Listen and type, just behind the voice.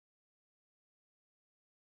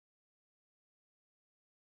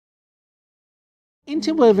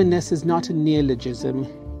Interwovenness is not a neologism,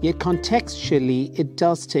 yet contextually it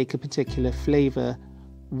does take a particular flavour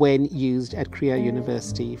when used at Krea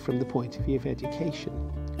University from the point of view of education.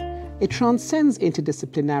 It transcends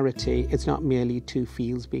interdisciplinarity. It's not merely two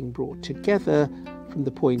fields being brought together from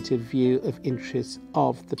the point of view of interest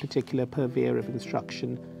of the particular purveyor of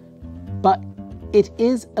instruction, but it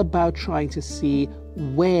is about trying to see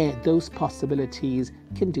where those possibilities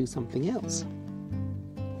can do something else.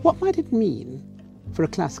 What might it mean for a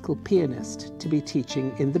classical pianist to be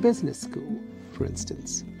teaching in the business school, for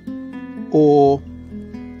instance, or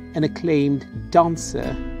an acclaimed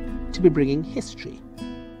dancer to be bringing history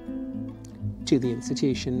to the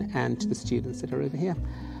institution and to the students that are over here?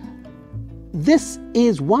 This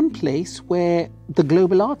is one place where the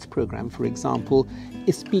Global Arts Programme, for example,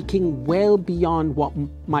 is speaking well beyond what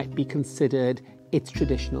might be considered its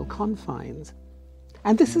traditional confines.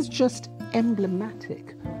 And this is just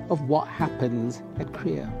emblematic of what happens at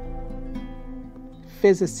Krea.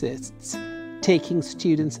 Physicists taking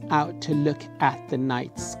students out to look at the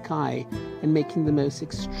night sky and making the most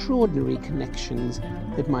extraordinary connections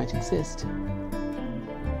that might exist.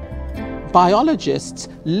 Biologists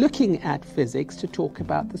looking at physics to talk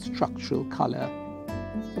about the structural colour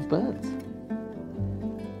of birds.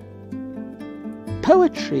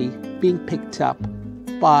 Poetry being picked up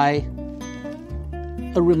by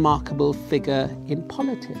a remarkable figure in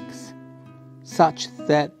politics, such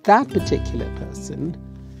that that particular person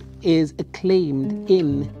is acclaimed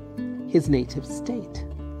in his native state.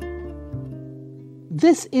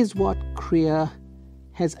 This is what Krea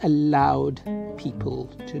has allowed people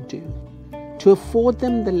to do, to afford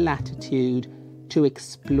them the latitude to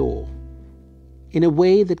explore in a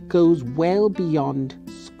way that goes well beyond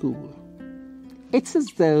school. It's as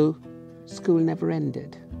though school never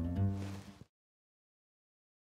ended.